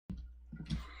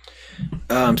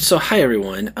So hi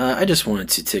everyone. I just wanted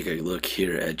to take a look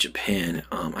here at Japan.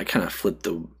 I kind of flipped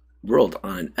the world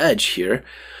on an edge here,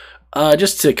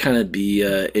 just to kind of be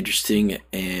interesting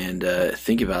and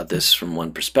think about this from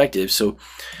one perspective. So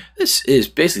this is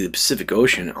basically the Pacific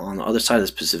Ocean. On the other side of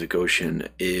this Pacific Ocean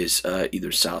is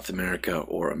either South America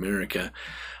or America.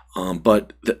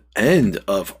 But the end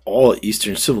of all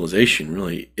Eastern civilization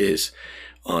really is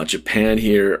Japan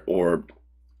here, or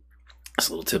it's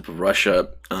a little tip of Russia.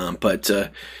 But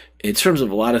in terms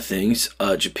of a lot of things,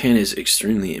 Japan is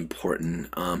extremely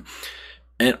important.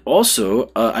 And also,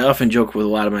 I often joke with a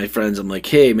lot of my friends. I'm like,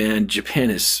 hey, man, Japan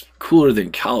is cooler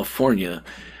than California.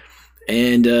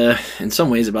 And in some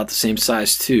ways, about the same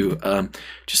size, too.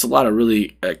 Just a lot of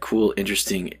really cool,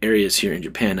 interesting areas here in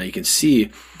Japan. Now, you can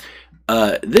see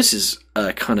this is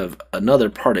kind of another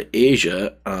part of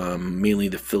Asia, mainly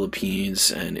the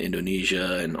Philippines and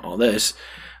Indonesia and all this.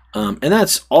 And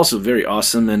that's also very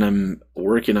awesome. And I'm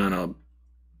working on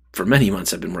for many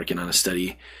months, I've been working on a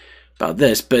study about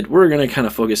this, but we're going to kind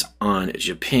of focus on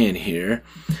Japan here.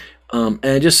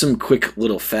 And just some quick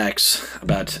little facts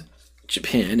about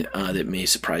Japan that may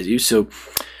surprise you. So,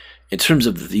 in terms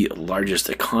of the largest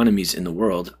economies in the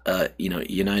world,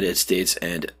 United States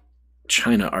and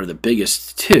China are the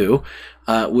biggest two,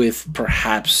 with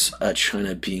perhaps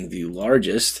China being the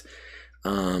largest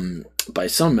by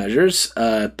some measures.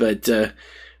 But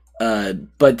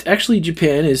actually,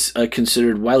 Japan is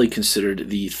widely considered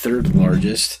the third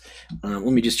largest. Let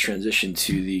me just transition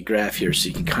to the graph here so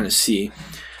you can kind of see.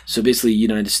 So basically,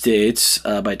 United States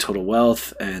by total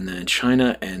wealth, and then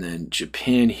China, and then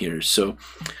Japan here. So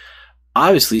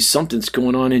obviously, something's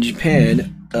going on in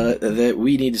Japan that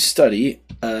we need to study.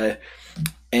 So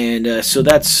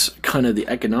that's kind of the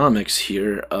economics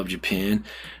here of Japan.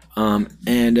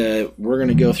 We're going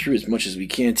to go through as much as we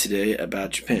can today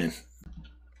about Japan.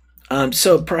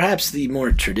 So perhaps the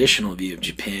more traditional view of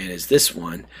Japan is this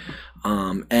one.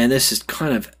 And this is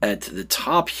kind of at the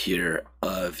top here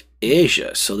of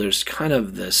Asia. So there's kind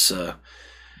of this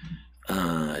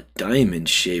diamond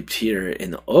shaped here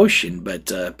in the ocean,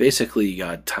 but basically you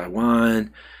got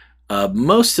Taiwan.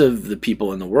 Most of the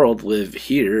people in the world live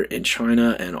here in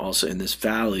China and also in this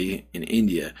valley in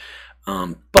India.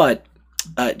 But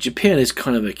Japan is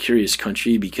kind of a curious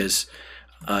country because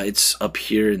it's up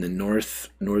here in the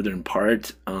northern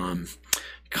part,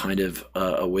 kind of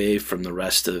away from the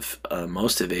rest of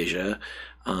most of Asia.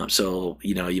 So,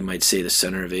 you might say the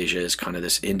center of Asia is kind of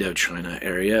this Indochina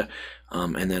area,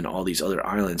 and then all these other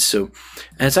islands. So,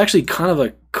 and it's actually kind of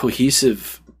a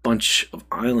cohesive bunch of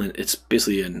island. It's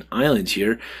basically an island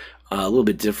here, a little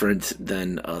bit different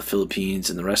than Philippines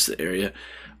and the rest of the area.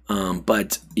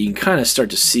 But you can kind of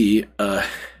start to see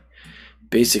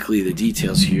basically the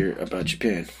details here about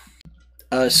Japan.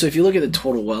 So if you look at the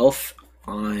total wealth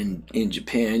in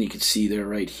Japan, you can see they're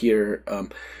right here.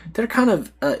 They're kind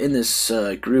of in this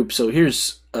group. So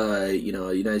here's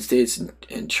United States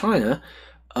and China,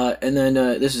 and then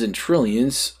this is in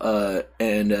trillions,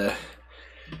 and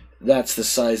that's the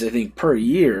size, I think, per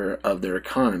year of their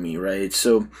economy, right?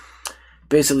 So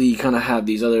basically, you kind of have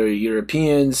these other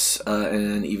Europeans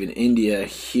and even India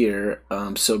here.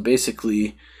 So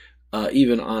basically,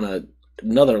 even on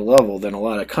another level than a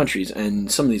lot of countries,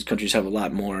 and some of these countries have a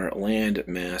lot more land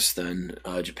mass than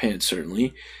Japan,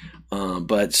 certainly.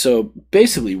 But so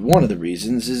basically, one of the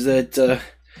reasons is that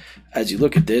as you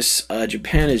look at this,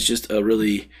 Japan is just a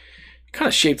really kind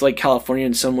of shaped like California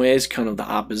in some ways, kind of the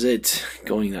opposite,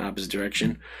 going the opposite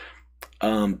direction.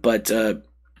 But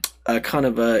kind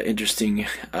of a interesting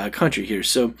country here.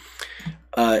 So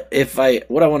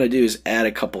what I want to do is add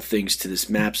a couple things to this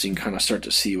map so you can kind of start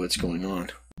to see what's going on.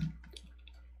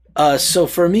 So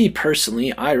for me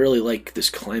personally, I really like this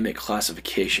climate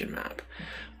classification map.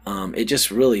 It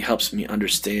just really helps me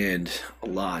understand a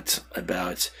lot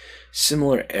about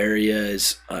similar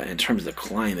areas in terms of the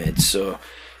climate. So,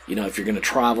 if you're going to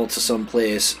travel to some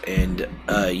place and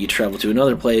you travel to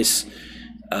another place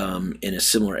in a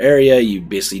similar area, you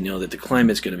basically know that the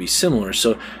climate's going to be similar.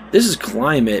 So this is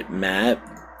climate map,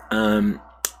 and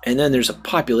then there's a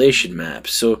population map.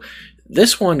 So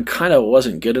this one kind of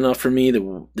wasn't good enough for me.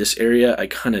 This area, I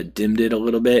kind of dimmed it a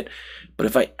little bit. But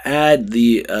if I add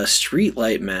the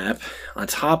streetlight map on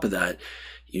top of that,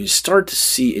 you start to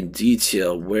see in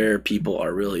detail where people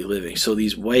are really living. So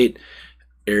these white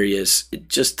areas, it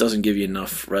just doesn't give you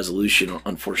enough resolution,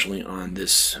 unfortunately, on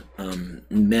this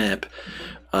map.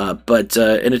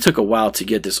 And it took a while to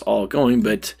get this all going,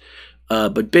 but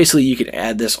basically you can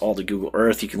add this all to Google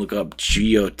Earth. You can look up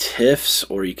GeoTIFFs,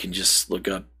 or you can just look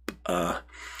up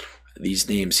these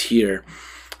names here.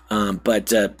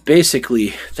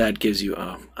 Basically that gives you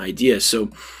an idea.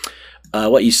 So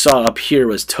What you saw up here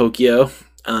was Tokyo,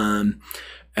 and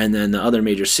then the other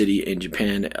major city in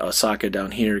Japan, Osaka,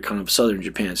 down here, kind of southern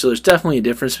Japan. So there's definitely a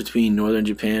difference between northern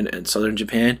Japan and southern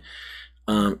Japan.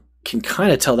 Can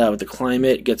kind of tell that with the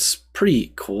climate. It gets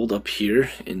pretty cold up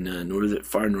here in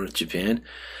far north Japan.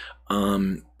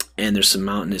 And there's some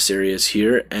mountainous areas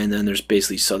here, and then there's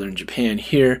basically southern Japan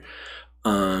here.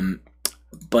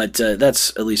 But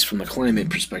that's at least from the climate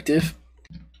perspective.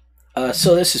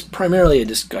 So this is primarily a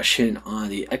discussion on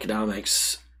the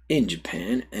economics in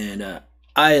Japan, and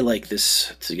I like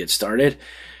this to get started.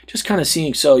 Just kind of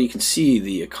seeing, so you can see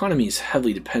the economy is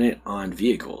heavily dependent on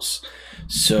vehicles.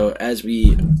 So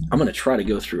I'm going to try to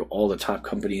go through all the top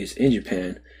companies in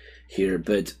Japan here,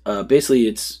 but basically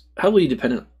it's heavily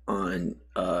dependent on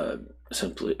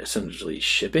essentially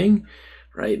shipping,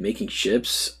 right? Making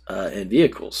ships and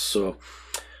vehicles. So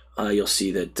you'll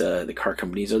see that the car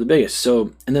companies are the biggest.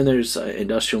 So, and then there's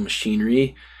industrial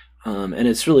machinery, and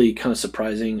it's really kind of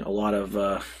surprising. A lot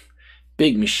of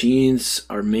big machines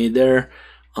are made there,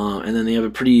 and then they have a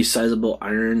pretty sizable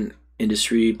iron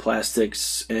industry,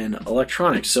 plastics, and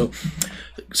electronics. So,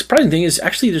 the surprising thing is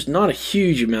actually there's not a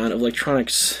huge amount of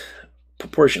electronics,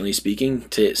 proportionally speaking,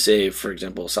 to say, for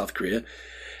example, South Korea,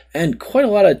 and quite a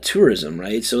lot of tourism,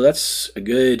 right? So that's a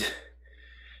good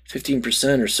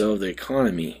 15% or so of the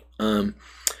economy.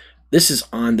 This is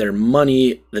on their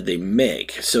money that they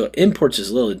make. So imports is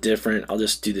a little different. I'll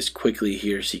just do this quickly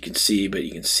here so you can see, but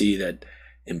you can see that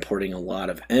importing a lot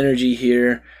of energy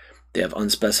here. They have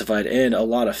unspecified and a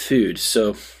lot of food.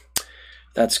 So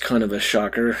that's kind of a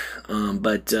shocker.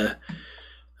 But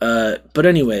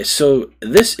anyway, so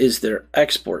this is their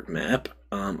export map.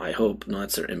 I hope not,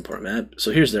 it's their import map.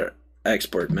 So here's their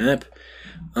export map.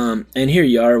 And here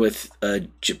you are with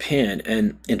Japan,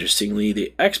 and interestingly,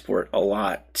 they export a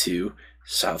lot to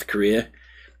South Korea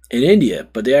and India,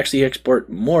 but they actually export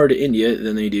more to India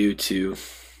than they do to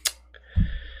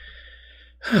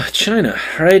China,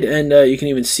 right? And you can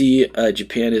even see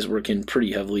Japan is working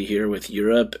pretty heavily here with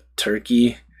Europe,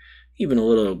 Turkey, even a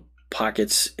little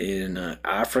pockets in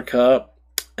Africa,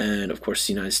 and of course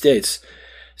the United States.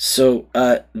 So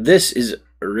this is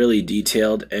really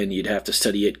detailed, and you'd have to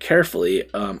study it carefully.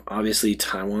 Obviously,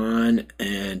 Taiwan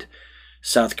and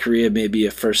South Korea may be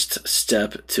a first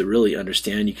step to really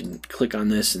understand. You can click on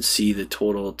this and see the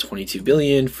total 22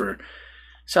 billion for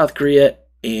South Korea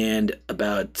and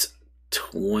about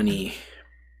 20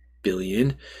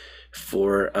 billion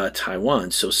for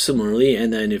Taiwan. So similarly,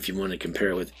 and then if you want to compare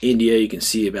it with India, you can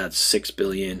see about 6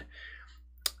 billion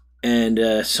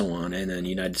and so on. And then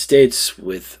United States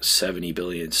with 70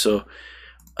 billion. So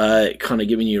kind of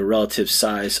giving you a relative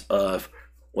size of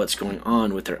what's going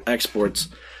on with their exports.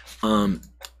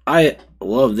 I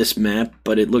love this map,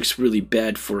 but it looks really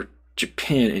bad for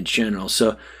Japan in general.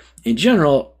 So in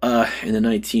general, in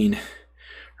the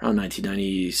around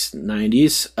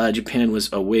 1990s, Japan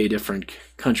was a way different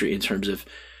country in terms of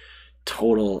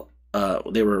total.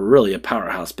 They were really a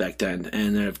powerhouse back then,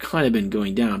 and they've kind of been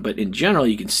going down. But in general,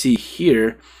 you can see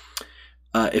here,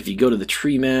 if you go to the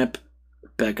tree map,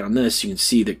 back on this, you can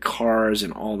see the cars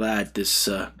and all that. This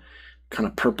kind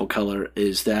of purple color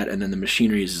is that, and then the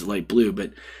machinery is light blue. But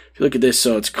if you look at this,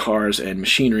 so it's cars and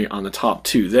machinery on the top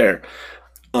too there.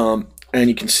 And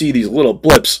you can see these little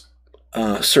blips.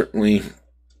 Certainly,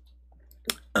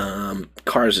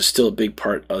 cars is still a big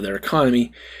part of their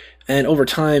economy. And over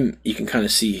time, you can kind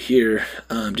of see here,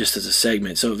 just as a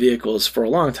segment. So vehicles for a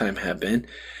long time have been,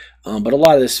 but a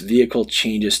lot of this vehicle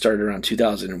changes started around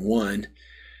 2001.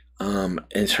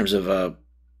 In terms of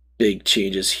big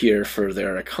changes here for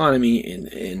their economy,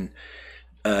 and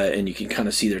you can kind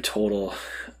of see their total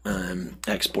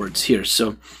exports here.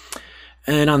 So,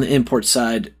 and on the import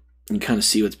side, you kind of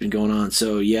see what's been going on.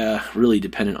 So yeah, really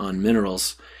dependent on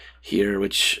minerals here,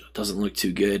 which doesn't look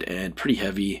too good, and pretty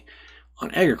heavy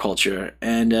on agriculture.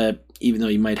 And even though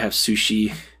you might have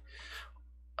sushi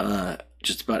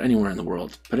just about anywhere in the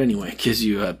world, but anyway, it gives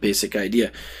you a basic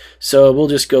idea. So we'll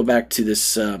just go back to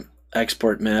this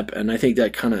export map, and I think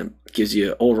that kind of gives you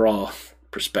an overall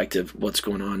perspective of what's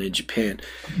going on in Japan.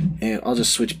 And I'll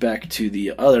just switch back to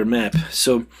the other map.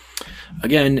 So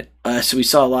again, so we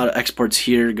saw a lot of exports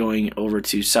here going over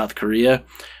to South Korea,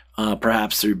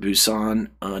 perhaps through Busan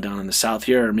down in the south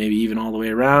here, or maybe even all the way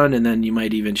around, and then you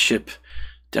might even ship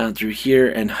down through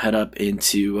here and head up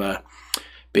into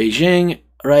Beijing,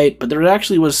 right? But there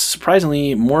actually was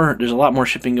surprisingly more, there's a lot more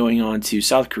shipping going on to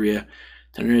South Korea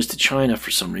than there is to China for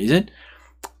some reason.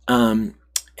 And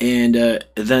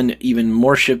then even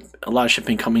more a lot of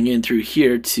shipping coming in through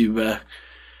here to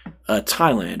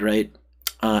Thailand, right?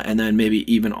 And then maybe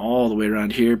even all the way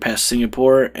around here past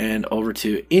Singapore and over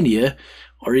to India,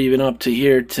 or even up to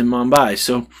here to Mumbai.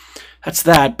 So that's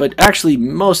that. But actually,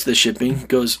 most of the shipping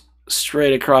goes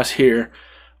straight across here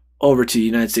over to the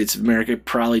United States of America,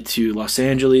 probably to Los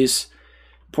Angeles,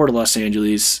 Port of Los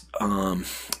Angeles,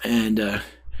 and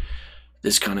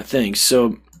this kind of thing.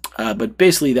 So, but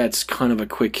basically, that's kind of a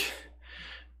quick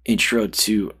intro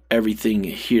to everything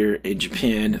here in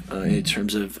Japan in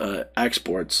terms of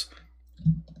exports.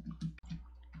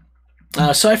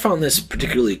 So I found this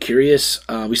particularly curious.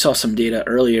 We saw some data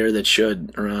earlier that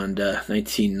showed around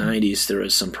 1990s there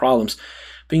was some problems.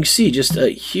 But you can see just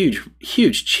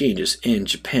huge changes in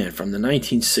Japan from the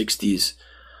 1960s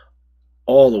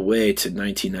all the way to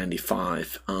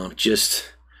 1995.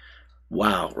 Just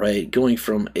wow, right? Going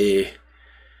from a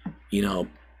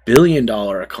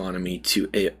billion-dollar economy to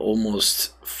a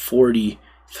almost $43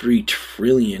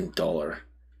 trillion. I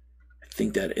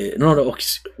think that is, no,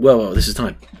 whoa, this is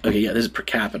not, okay, yeah, this is per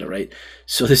capita, right?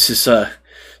 So this is,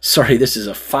 this is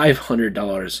a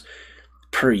 $500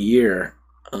 per year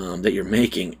that you're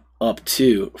making up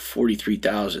to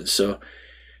 43,000. So,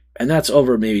 and that's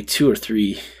over maybe 2 or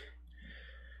 3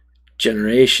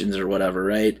 generations or whatever,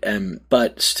 right?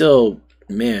 But still,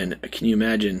 man, can you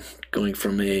imagine going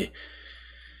from a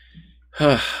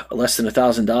less than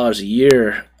 $1,000 a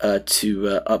year to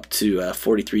up to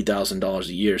 $43,000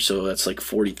 a year? So that's like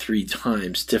 43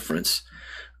 times difference,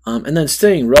 and then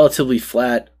staying relatively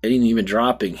flat and even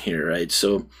dropping here, right?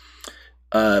 So,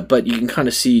 but you can kind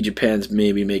of see Japan's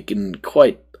maybe making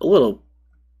quite a little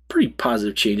pretty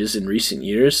positive changes in recent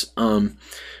years,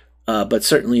 but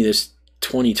certainly this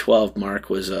 2012 mark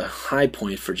was a high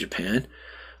point for Japan,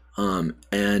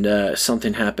 and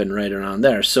something happened right around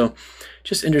there. So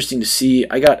just interesting to see.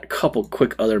 I got a couple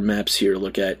quick other maps here to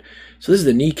look at. So this is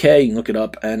the Nikkei. You can look it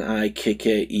up,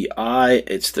 Nikkei.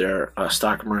 It's their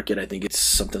stock market. I think it's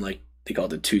something like, they call it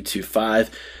the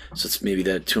 225. So it's maybe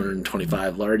the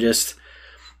 225 largest.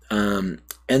 And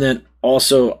then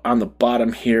also on the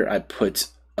bottom here, I put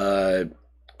kind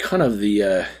of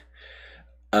the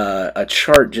a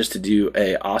chart just to do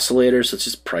a oscillator. So it's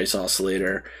just price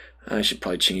oscillator. I should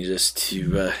probably change this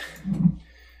to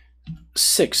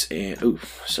 6 and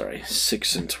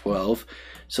 12.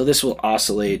 So this will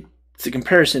oscillate. It's a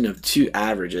comparison of two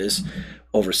averages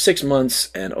over 6 months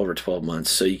and over 12 months.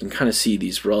 So you can kind of see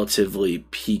these relatively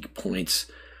peak points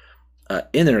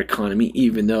in their economy,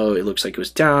 even though it looks like it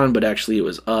was down, but actually it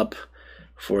was up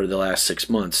for the last 6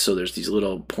 months. So there's these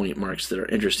little point marks that are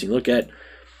interesting to look at.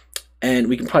 And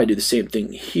we can probably do the same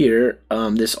thing here.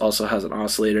 This also has an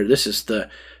oscillator. This is the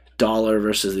dollar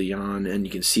versus the yuan, and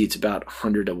you can see it's about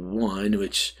 100 to 1,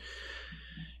 which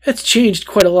it's changed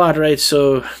quite a lot, right?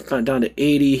 So kind of down to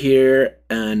 80 here,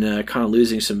 and kind of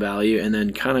losing some value, and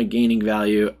then kind of gaining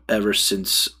value ever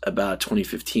since about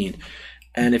 2015.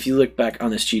 And if you look back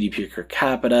on this GDP per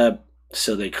capita,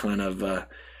 so they kind of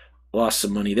lost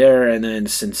some money there, and then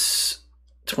since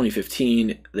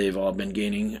 2015 they've all been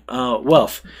gaining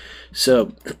wealth.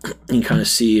 So you can kind of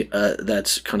see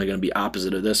that's kind of going to be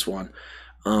opposite of this one.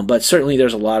 But certainly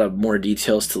there's a lot of more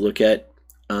details to look at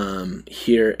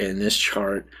here in this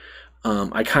chart.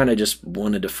 I kind of just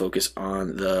wanted to focus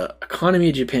on the economy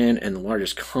of Japan and the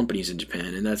largest companies in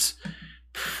Japan, and that's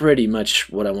pretty much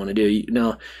what I want to do.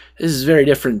 Now, this is very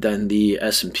different than the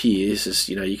S&P. This is,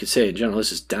 you could say in general,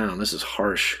 this is down. This is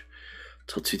harsh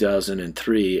till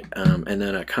 2003, and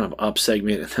then a kind of up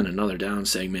segment and then another down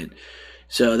segment.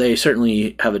 So they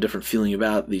certainly have a different feeling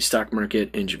about the stock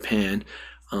market in Japan,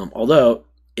 although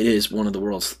it is one of the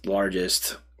world's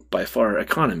largest by far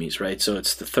economies, right? So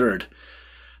it's the third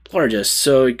largest.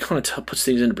 So it kind of puts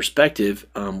things into perspective.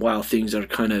 While things are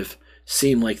kind of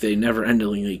seem like they never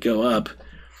endingly go up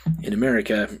in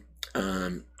America,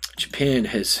 Japan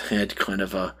has had kind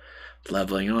of a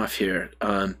leveling off here.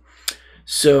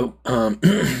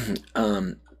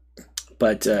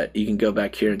 But you can go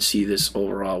back here and see this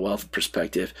overall wealth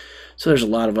perspective. So there's a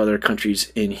lot of other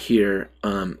countries in here,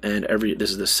 and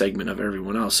this is the segment of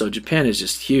everyone else. So Japan is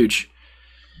just huge,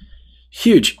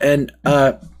 and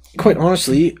quite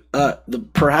honestly,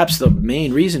 perhaps the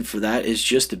main reason for that is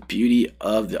just the beauty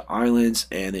of the islands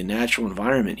and the natural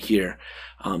environment here.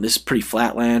 This is pretty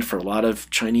flat land for a lot of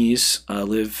Chinese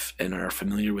live and are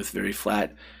familiar with very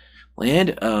flat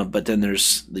land, but then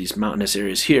there's these mountainous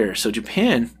areas here. So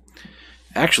Japan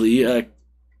actually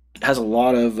has a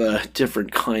lot of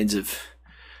different kinds of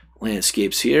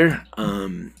landscapes here,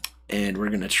 and we're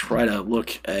going to try to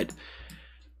look at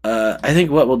I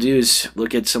think what we'll do is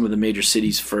look at some of the major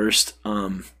cities first,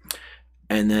 and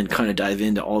then kind of dive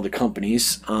into all the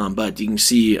companies. But you can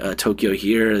see Tokyo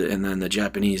here, and then the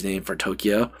Japanese name for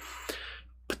Tokyo.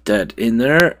 Put that in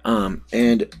there,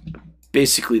 and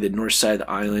basically the north side of the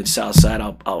island. South side,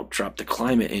 I'll drop the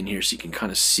climate in here so you can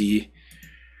kind of see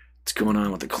what's going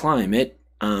on with the climate.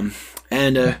 I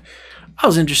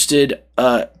was interested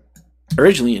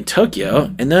originally in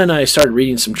Tokyo, and then I started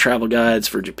reading some travel guides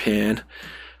for Japan,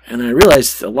 and I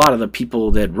realized a lot of the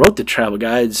people that wrote the travel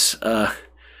guides,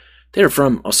 they were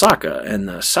from Osaka and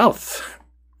the south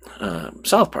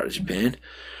part of Japan.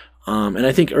 And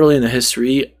I think early in the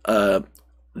history,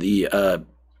 the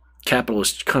capital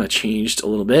was kind of changed a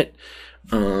little bit.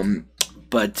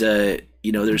 But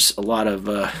there's a lot of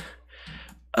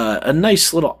a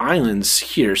nice little islands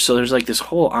here. So there's like this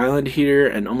whole island here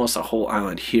and almost a whole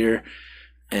island here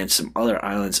and some other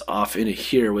islands off into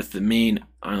here, with the main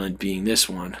island being this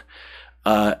one.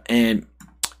 And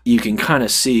you can kind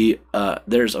of see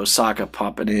there's Osaka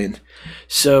popping in.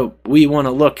 So we want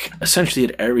to look essentially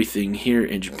at everything here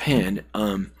in Japan,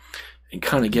 and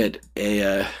kind of get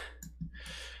a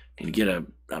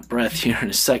breath here in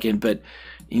a second. But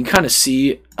you can kind of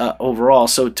see overall.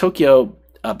 So Tokyo,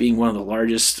 being one of the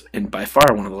largest, and by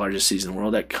far one of the largest cities in the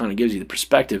world, that kind of gives you the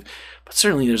perspective. But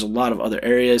certainly there's a lot of other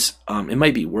areas. It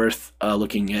might be worth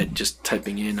looking at, just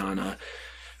typing in on a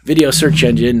video search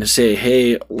engine to say,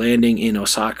 hey, landing in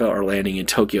Osaka or landing in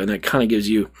Tokyo, and that kind of gives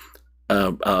you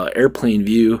a airplane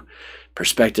view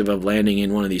perspective of landing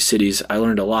in one of these cities. I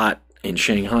learned a lot in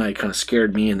Shanghai. It kind of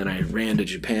scared me, and then I ran to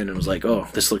Japan and was like, oh,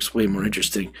 this looks way more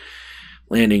interesting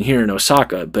landing here in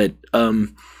Osaka. But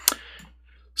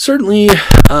certainly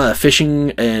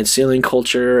fishing and sailing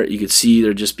culture, you could see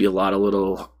there'd just be a lot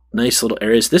of nice little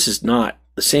areas. This is not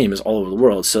the same as all over the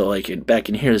world. So like back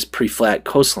in here, this pretty flat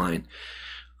coastline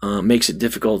makes it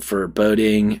difficult for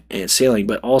boating and sailing,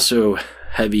 but also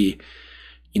heavy.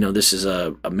 This is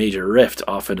a major rift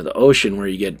off into the ocean where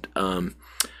you get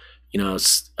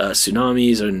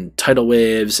tsunamis and tidal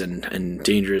waves and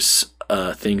dangerous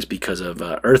things because of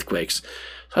earthquakes.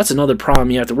 So that's another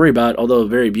problem you have to worry about. Although a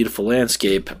very beautiful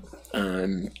landscape,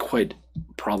 quite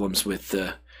problems with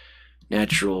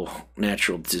natural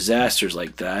disasters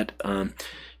like that.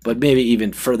 But maybe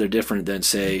even further different than,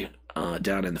 say,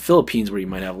 down in the Philippines, where you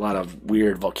might have a lot of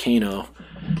weird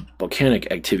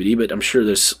volcanic activity. But I'm sure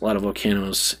there's a lot of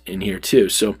volcanoes in here too.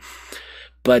 So,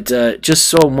 but just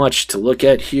so much to look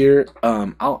at here.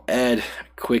 I'll add a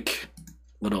quick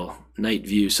little night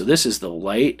view. So this is the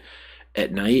light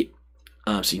at night.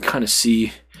 So you can kind of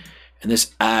see, and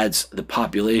this adds the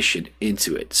population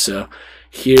into it. So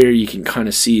here you can kind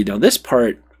of see. Now this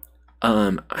part,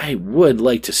 I would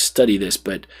like to study this,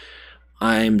 but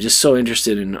I'm just so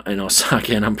interested in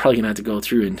Osaka, and I'm probably going to have to go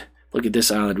through and look at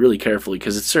this island really carefully,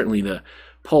 because it's certainly the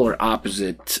polar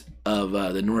opposite of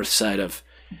the north side of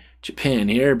Japan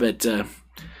here. But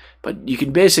you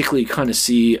can basically kind of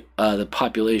see the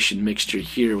population mixture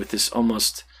here, with this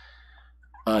almost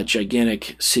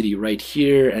gigantic city right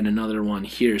here and another one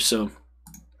here. So,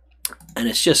 and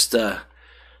it's just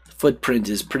footprint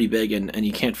is pretty big, and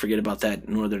you can't forget about that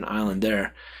northern island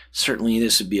there. Certainly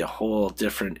this would be a whole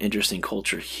different interesting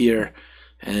culture here,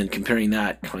 and comparing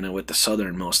that kind of with the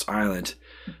southernmost island,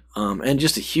 and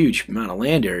just a huge amount of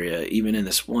land area even in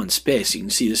this one space. You can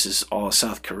see this is all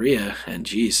South Korea, and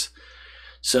geez.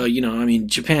 So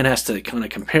Japan has to kind of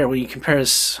compare. When you compare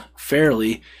this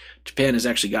fairly, Japan has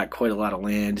actually got quite a lot of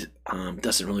land.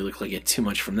 Doesn't really look like it too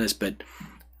much from this, but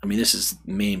this is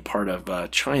the main part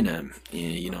of China.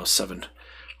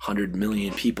 700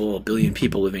 million people, a billion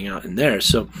people living out in there.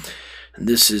 So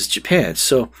this is Japan.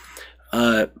 So,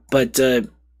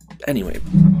 anyway.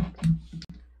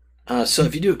 So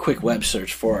if you do a quick web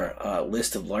search for a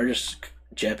list of largest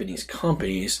Japanese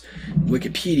companies,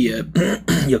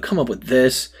 Wikipedia, you'll come up with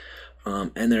this.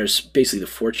 And there's basically the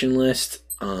Fortune list.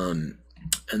 And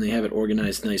they have it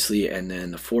organized nicely, and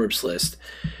then the Forbes list.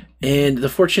 And the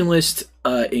Fortune list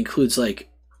includes like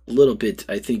a little bit,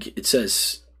 I think it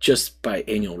says just by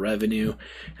annual revenue,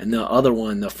 and the other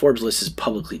one, the Forbes list, is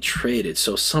publicly traded.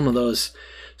 So some of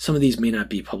these may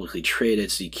not be publicly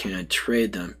traded, so you can't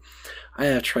trade them. I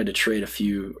have tried to trade a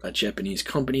few Japanese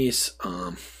companies,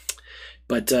 so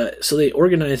they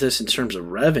organize this in terms of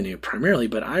revenue primarily,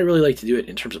 but I really like to do it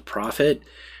in terms of profit,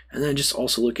 and then just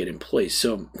also look at employees.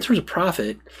 So in terms of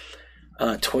profit,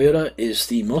 Toyota is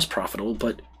the most profitable,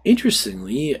 but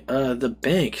interestingly, the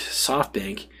bank,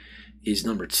 SoftBank, is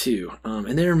number 2.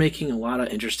 And they're making a lot of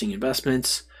interesting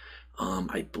investments.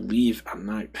 I believe,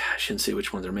 I shouldn't say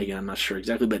which ones they're making, I'm not sure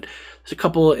exactly, but there's a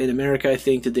couple in America, I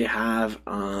think, that they have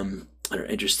that are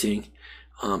interesting.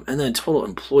 And then total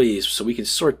employees, so we can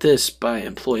sort this by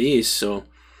employees.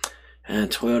 And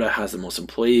Toyota has the most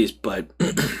employees, but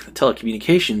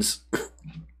telecommunications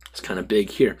is kind of big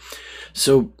here.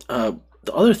 So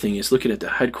the other thing is looking at the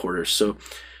headquarters. So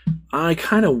I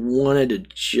kind of wanted to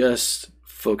just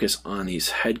focus on these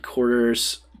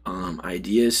headquarters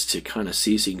ideas to kind of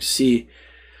see, so you can see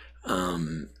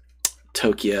um,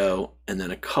 Tokyo and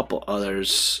then a couple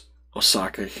others,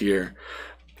 Osaka here,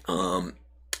 um,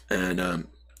 and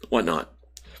whatnot.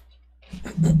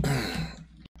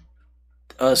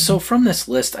 So from this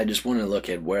list, I just want to look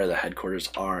at where the headquarters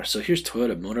are. So here's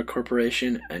Toyota Motor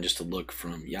Corporation, and just a look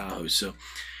from Yahoo. So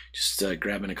just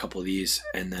grabbing a couple of these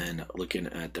and then looking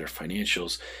at their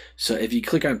financials. So if you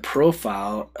click on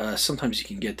profile, sometimes you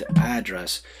can get the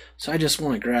address. So I just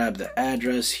want to grab the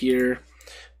address here,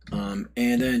 and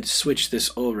then switch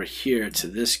this over here to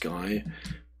this guy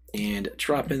and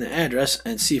drop in the address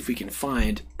and see if we can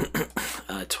find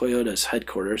Toyota's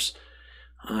headquarters.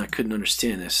 I couldn't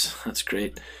understand this. That's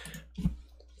great.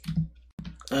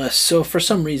 So for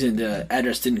some reason the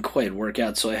address didn't quite work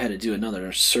out, so I had to do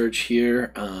another search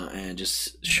here, and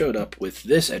just showed up with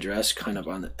this address kind of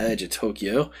on the edge of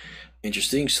Tokyo.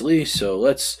 Interestingly, so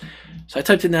I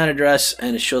typed in that address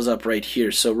and it shows up right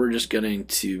here. So we're just going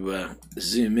to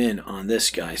zoom in on this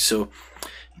guy. So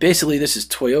basically this is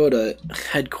Toyota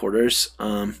headquarters,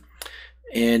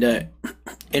 and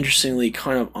interestingly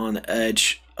kind of on the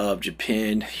edge of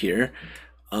Japan here,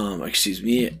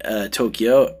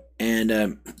 Tokyo,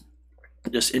 and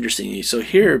just interestingly, so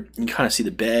here you can kind of see the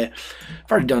bay.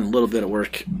 I've already done a little bit of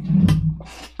work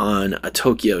on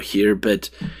Tokyo here,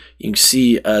 but you can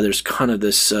see there's kind of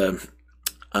this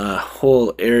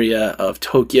whole area of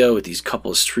Tokyo with these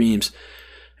couple of streams,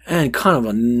 and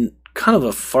kind of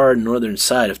a far northern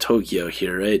side of Tokyo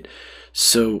here, right?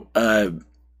 So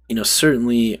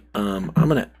certainly, I'm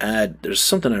gonna add. There's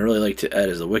something I really like to add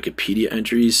is the Wikipedia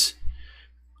entries,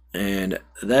 and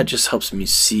that just helps me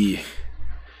see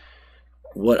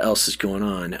what else is going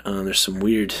on. There's some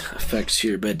weird effects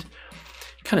here, but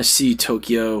kind of see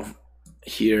Tokyo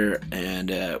here and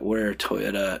where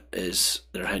Toyota is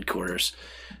their headquarters,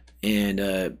 and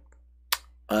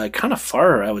kind of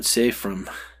far, I would say, from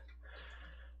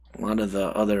a lot of the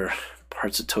other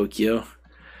parts of Tokyo.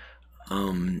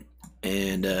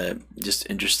 And just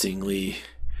interestingly,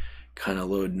 kind of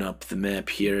loading up the map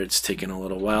here. It's taking a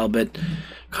little while, but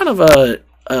kind of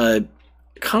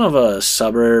a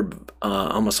suburb,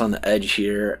 almost on the edge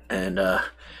here, and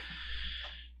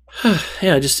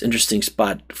yeah, just interesting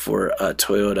spot for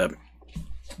Toyota.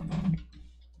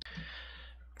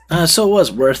 So it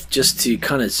was worth just to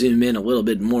kind of zoom in a little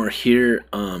bit more here.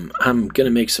 I'm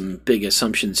gonna make some big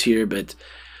assumptions here, but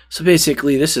so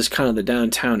basically this is kind of the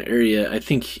downtown area. I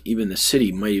think even the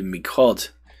city might even be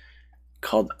called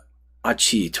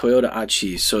Aichi, Toyota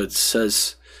Aichi. So it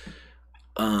says,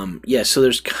 yeah, so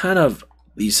there's kind of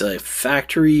these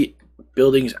factory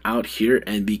buildings out here,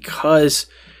 and because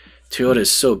Toyota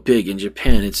is so big in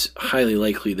Japan, it's highly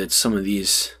likely that some of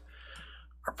these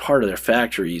are part of their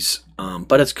factories.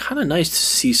 But it's kind of nice to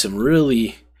see some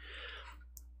really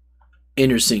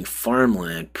interesting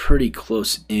farmland pretty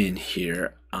close in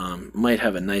here. Might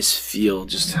have a nice feel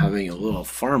just having a little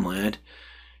farmland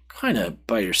kind of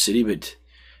by your city, but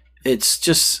it's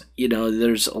just,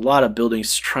 there's a lot of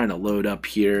buildings trying to load up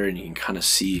here, and you can kind of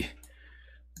see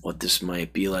what this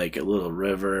might be like, a little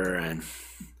river, and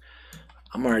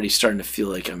I'm already starting to feel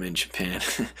like I'm in Japan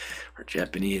or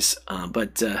Japanese.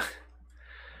 But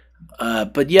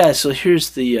yeah, so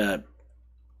here's the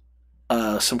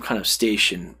some kind of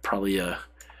station, probably a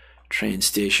train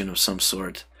station of some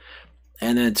sort.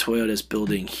 And then Toyota's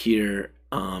building here,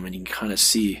 and you can kind of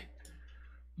see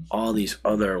all these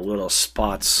other little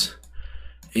spots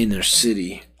in their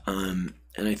city. And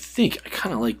I think I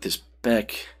kind of like this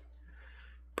back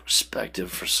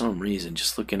perspective for some reason,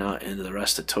 just looking out into the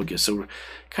rest of Tokyo. So we're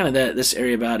kind of this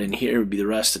area about in here would be the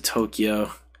rest of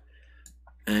Tokyo,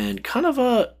 and kind of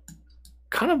a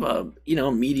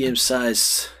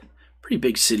medium-sized, pretty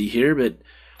big city here, but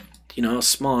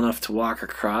small enough to walk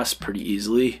across pretty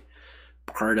easily.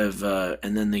 Part of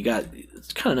and then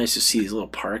it's kind of nice to see these little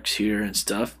parks here and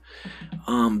stuff,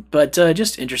 but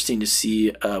just interesting to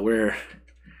see where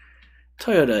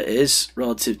Toyota is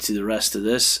relative to the rest of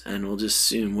this. And we'll just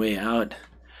zoom way out.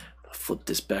 I'll flip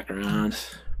this back around,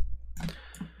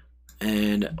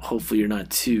 and hopefully you're not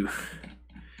too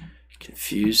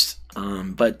confused,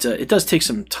 but it does take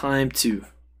some time to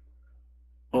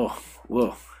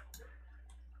whoa,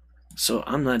 so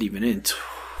I'm not even in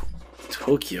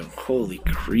Tokyo. Holy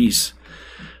crease.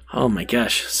 Oh my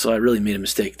gosh. So I really made a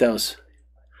mistake. Wow,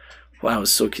 I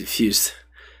was so confused.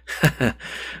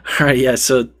 Alright, yeah,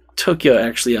 so Tokyo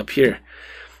actually up here.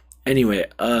 Anyway,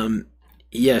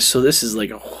 yeah, so this is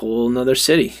like a whole nother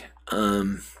city.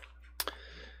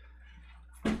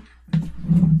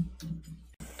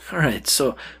 Alright,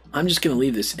 so I'm just going to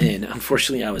leave this in.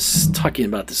 Unfortunately, I was talking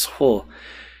about this whole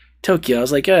Tokyo. I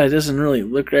was like, it doesn't really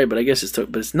look right, but I guess it's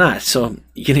Tokyo, but it's not. So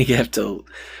you're going to have to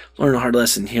learn a hard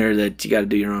lesson here that you got to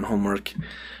do your own homework.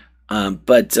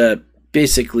 But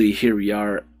basically, here we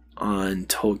are on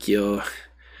Tokyo,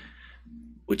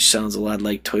 which sounds a lot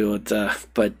like Toyota,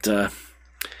 but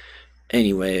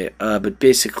anyway, but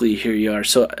basically here you are.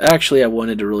 So actually I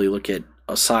wanted to really look at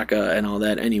Osaka and all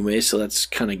that anyway, so that's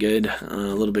kind of good, a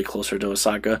little bit closer to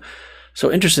Osaka.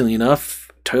 So interestingly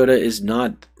enough, Toyota is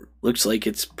not, looks like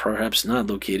it's perhaps not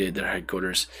located, their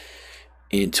headquarters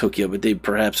in Tokyo, but they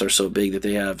perhaps are so big that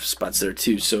they have spots there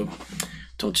too, so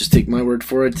don't just take my word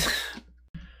for it.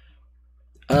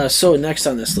 So next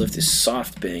on this list is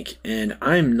SoftBank, and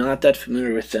I'm not that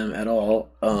familiar with them at all.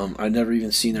 I've never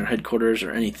even seen their headquarters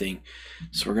or anything,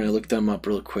 so we're going to look them up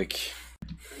real quick.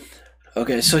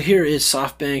 Okay, so here is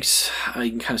SoftBank's.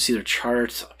 You can kind of see their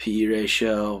chart, PE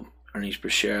ratio, earnings per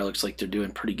share. Looks like they're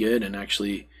doing pretty good and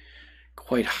actually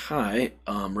quite high,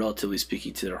 relatively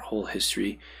speaking to their whole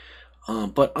history.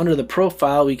 But under the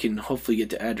profile, we can hopefully get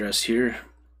the address here.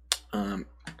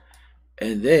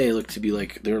 And they look to be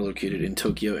like they're located in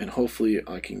Tokyo, and hopefully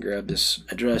I can grab this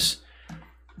address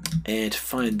and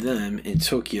find them in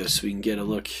Tokyo so we can get a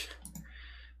look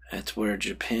at where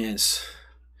Japan's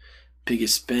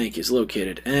biggest bank is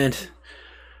located. And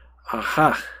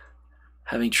aha,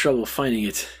 having trouble finding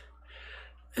it,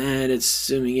 and it's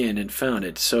zooming in and found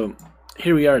it. So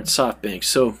here we are at SoftBank.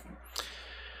 So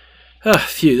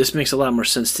this makes a lot more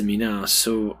sense to me now.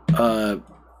 So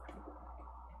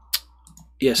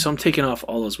yeah, so I'm taking off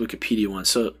all those Wikipedia ones.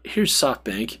 So here's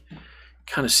SoftBank.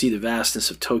 Kind of see the vastness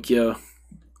of Tokyo.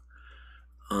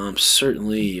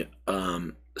 Certainly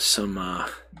some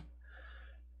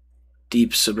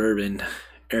deep suburban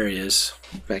areas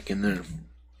back in there.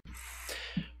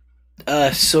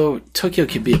 So Tokyo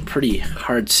can be a pretty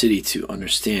hard city to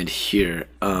understand here.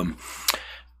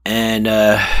 And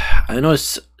I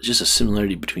noticed just a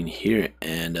similarity between here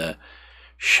and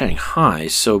Shanghai.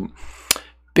 So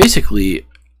basically,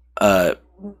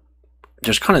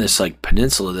 there's kind of this like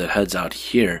peninsula that heads out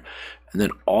here, and then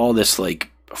all this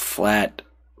like flat,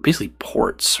 basically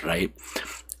ports, right?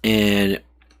 And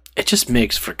it just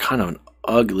makes for kind of an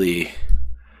ugly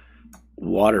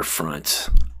waterfront,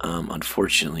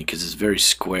 unfortunately, because it's very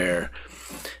square,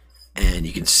 and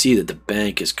you can see that the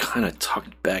bank is kind of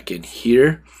tucked back in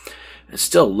here. It's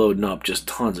still loading up just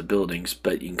tons of buildings,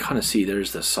 but you can kind of see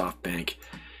there's the SoftBank,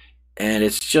 and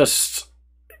it's just,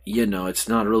 you know, it's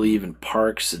not really even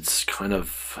parks. It's kind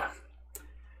of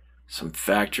some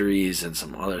factories and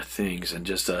some other things, and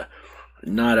just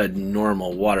not a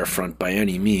normal waterfront by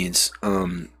any means.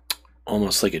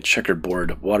 Almost like a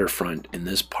checkerboard waterfront in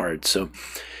this part. So,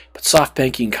 but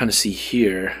SoftBank you can kind of see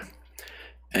here,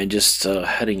 and just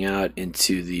heading out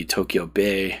into the Tokyo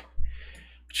Bay,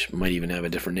 which might even have a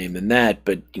different name than that,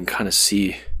 but you can kind of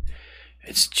see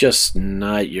it's just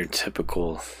not your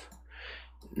typical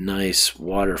nice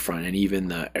waterfront. And even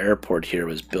the airport here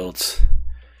was built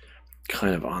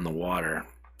kind of on the water.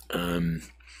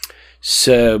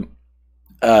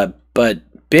 But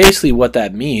basically what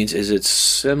that means is it's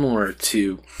similar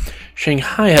to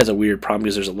Shanghai. Has a weird problem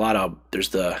because there's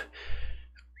the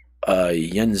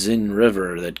Yangtze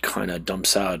River that kind of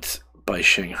dumps out by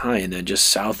Shanghai, and then just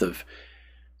south of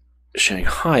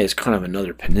Shanghai is kind of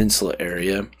another peninsula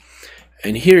area.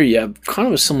 And here you have kind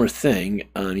of a similar thing.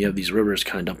 You have these rivers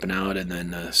kind of dumping out, and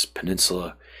then this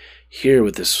peninsula here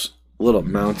with this little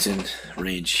mountain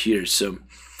range here. So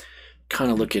kind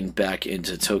of looking back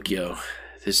into Tokyo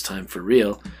this time for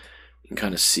real, you can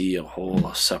kind of see a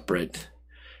whole separate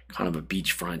kind of a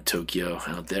beachfront Tokyo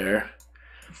out there.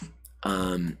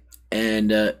 And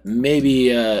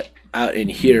maybe out in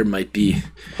here might be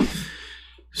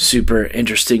super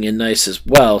interesting and nice as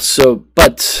well. So,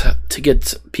 but to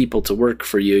get people to work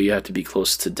for you, you have to be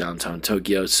close to downtown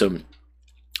Tokyo. So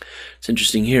it's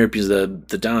interesting here because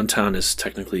the downtown is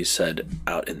technically said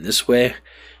out in this way.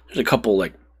 There's a couple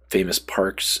like famous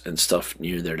parks and stuff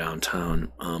near their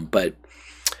downtown, but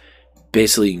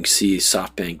basically you can see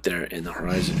SoftBank there in the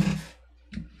horizon.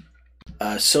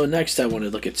 So next I want to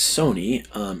look at Sony,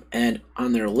 and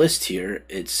on their list here,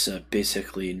 it's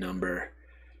basically number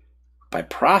by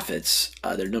profits.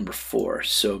 They're number 4.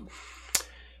 So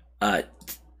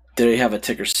they have a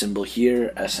ticker symbol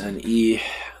here, SNE.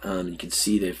 You can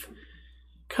see they've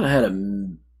kind of had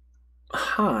a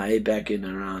high back in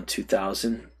around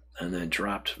 2000, and then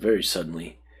dropped very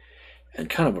suddenly, and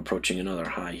kind of approaching another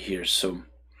high here. So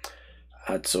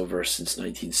that's over since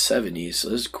 1970. So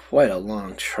this is quite a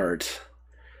long chart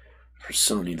for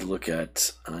Sony to look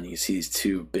at. And you see these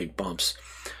two big bumps.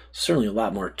 certainly a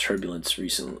lot more turbulence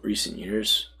recent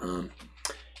years.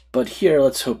 But here,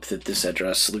 let's hope that this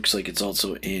address looks like it's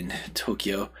also in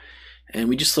Tokyo. And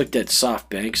we just looked at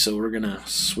SoftBank, so we're gonna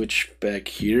switch back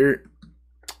here,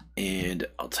 and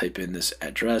I'll type in this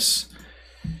address,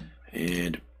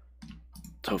 and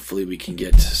hopefully we can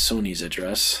get Sony's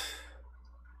address.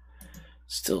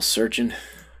 Still searching.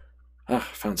 Ah,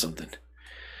 found something.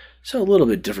 So a little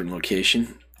bit different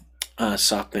location.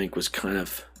 SoftBank was kind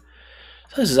of,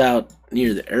 this is out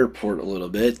near the airport a little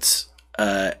bit,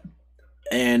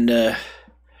 and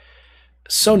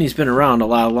Sony's been around a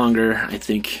lot longer, I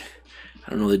think. I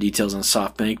don't know the details on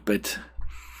SoftBank, but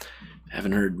I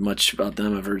haven't heard much about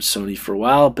them. I've heard Sony for a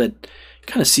while, but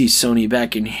kind of see Sony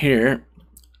back in here.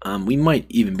 We might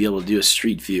even be able to do a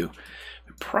street view.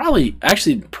 Probably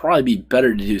be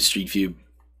better to do a street view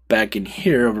back in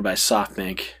here over by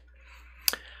SoftBank.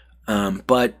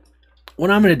 But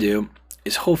what I'm going to do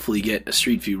is hopefully get a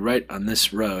street view right on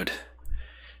this road.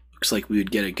 Looks like we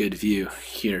would get a good view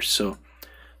here. So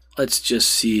let's just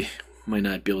see. Might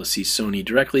not be able to see Sony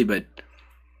directly, but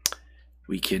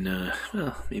we can,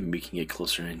 well, maybe we can get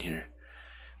closer in here.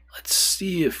 Let's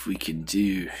see if we can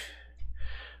do,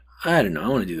 I don't know, I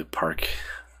want to do the park.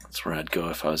 That's where I'd go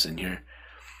if I was in here.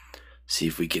 See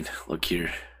if we can look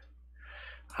here.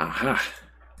 Aha.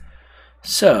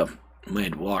 So,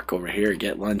 might walk over here,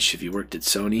 get lunch if you worked at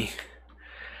Sony.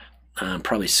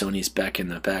 Probably Sony's back in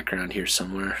the background here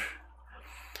somewhere.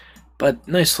 But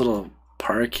nice little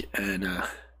park, and I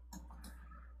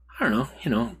don't know,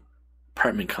 you know,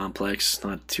 apartment complex,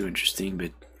 not too interesting,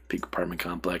 but big apartment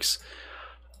complex.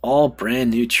 All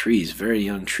brand new trees, very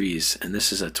young trees, and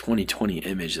this is a 2020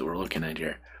 image that we're looking at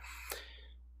here.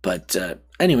 But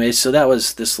anyway, so that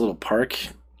was this little park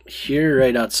here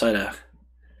right outside of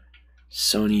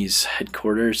Sony's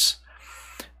headquarters.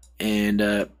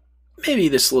 And maybe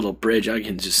this little bridge, I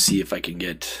can just see if I can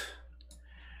drop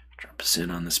us in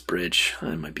on this bridge.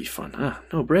 That might be fun. Huh?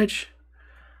 No bridge?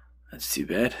 That's too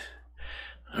bad.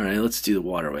 Alright, let's do the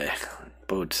waterway.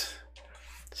 Boat.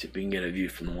 See if we can get a view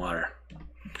from the water.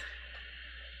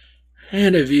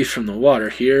 And a view from the water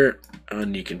here,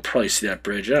 and you can probably see that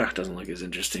bridge. It doesn't look as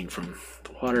interesting from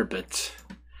the water, but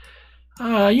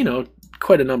you know,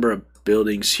 quite a number of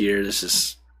buildings here. This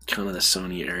is kind of the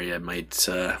Sony area. I might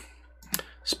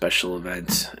special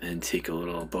event and take a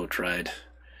little boat ride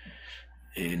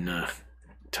in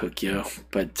Tokyo.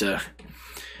 But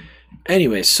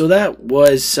anyway, so that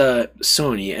was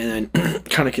Sony, and then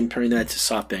kind of comparing that to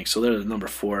SoftBank. So they're the number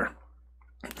 4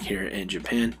 here in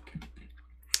Japan.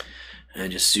 And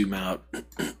just zoom out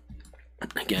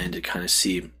again to kind of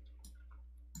see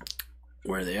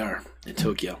where they are in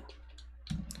Tokyo.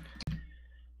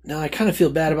 Now I kind of feel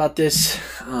bad about this.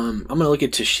 I'm going to look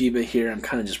at Toshiba here. I'm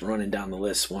kind of just running down the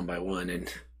list one by one, and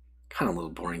kind of a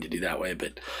little boring to do that way,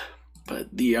 but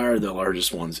they are the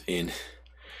largest ones in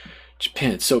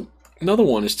Japan. So another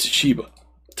one is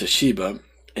Toshiba,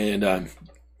 and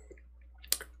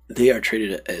they are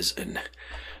traded as an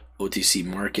OTC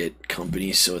market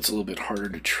company, so it's a little bit harder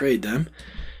to trade them.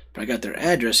 But I got their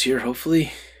address here,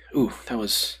 hopefully. Ooh, that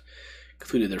was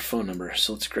included their phone number,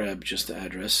 so let's grab just the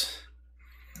address.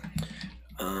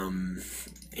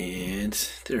 And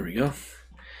there we go.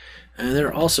 And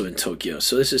they're also in Tokyo.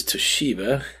 So this is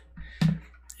Toshiba,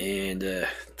 and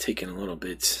taking a little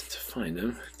bit to find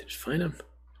them. Did you find them?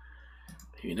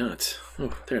 Maybe not.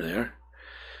 Oh, there they are.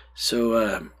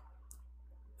 So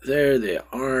there they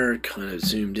are, kind of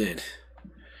zoomed in.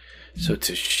 So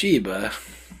Toshiba,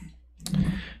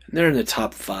 they're in the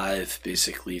top 5,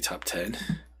 basically top 10,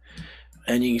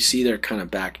 and you can see they're kind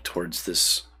of back towards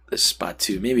this spot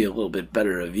too. Maybe a little bit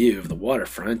better a view of the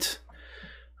waterfront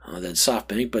than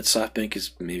SoftBank, but SoftBank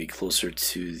is maybe closer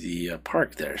to the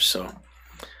park there. So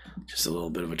just a little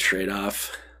bit of a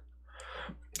trade-off,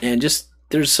 and just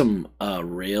there's some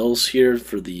rails here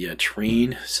for the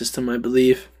train system, I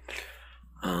believe.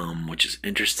 Which is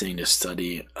interesting to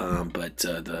study, but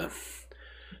the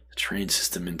train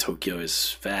system in Tokyo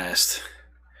is vast.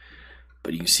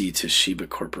 But you can see Toshiba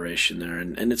Corporation there,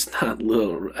 and it's not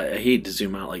little. I hate to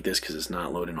zoom out like this because it's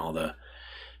not loading all the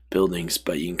buildings,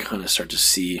 but you can kind of start to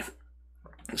see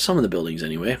some of the buildings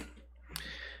anyway.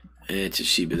 And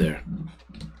Toshiba there.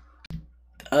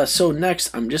 So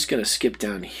next, I'm just going to skip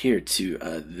down here to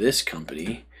this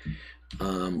company.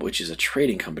 Which is a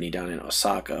trading company down in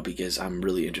Osaka, because I'm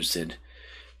really interested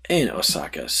in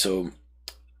Osaka. So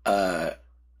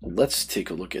let's take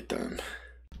a look at them.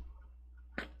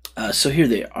 So here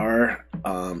they are,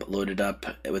 loaded up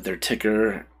with their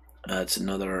ticker. It's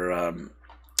another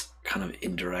kind of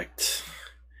indirect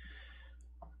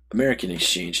American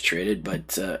exchange traded,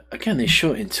 but again, they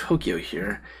show in Tokyo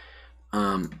here.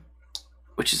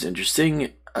 which is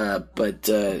interesting. But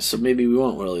so maybe we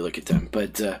won't really look at them.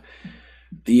 But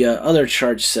the other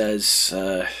chart says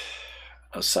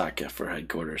Osaka for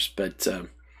headquarters, but you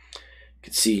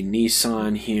can see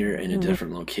Nissan here in a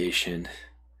different location,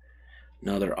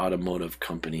 another automotive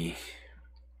company,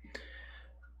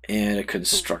 and a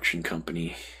construction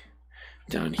company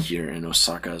down here in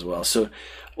Osaka as well. So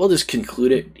we'll just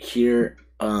conclude it here,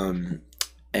 but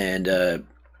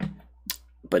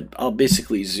I'll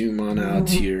basically zoom on out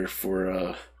here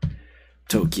for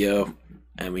Tokyo,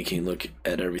 and we can look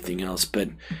at everything else. But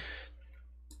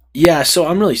yeah, so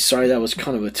I'm really sorry that was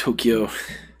kind of a Tokyo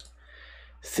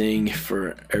thing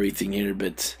for everything here,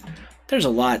 but there's a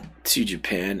lot to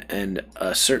Japan, and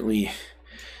certainly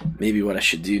maybe what I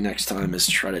should do next time is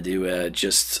try to do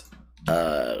just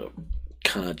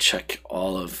kind of check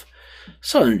all of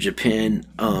southern Japan,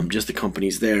 just the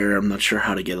companies there. I'm not sure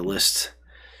how to get a list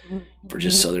for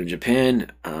just southern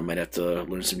Japan. I might have to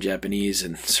learn some Japanese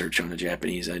and search on a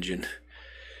Japanese engine.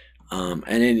 And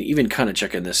then even kind of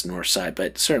check on this north side,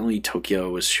 but certainly Tokyo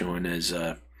was shown as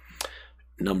a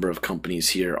number of companies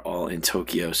here all in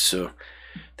Tokyo, so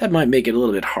that might make it a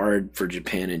little bit hard for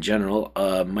Japan in general.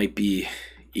 Might be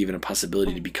even a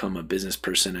possibility to become a business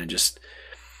person and just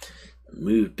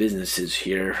move businesses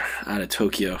here out of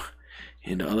Tokyo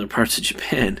into other parts of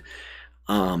Japan.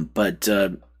 But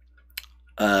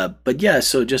yeah,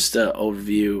 so just an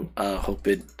overview.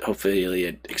 Hopefully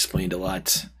it explained a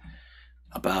lot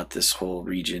about this whole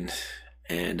region.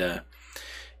 And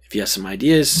if you have some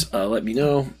ideas, let me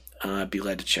know. I'd be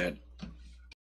glad to chat.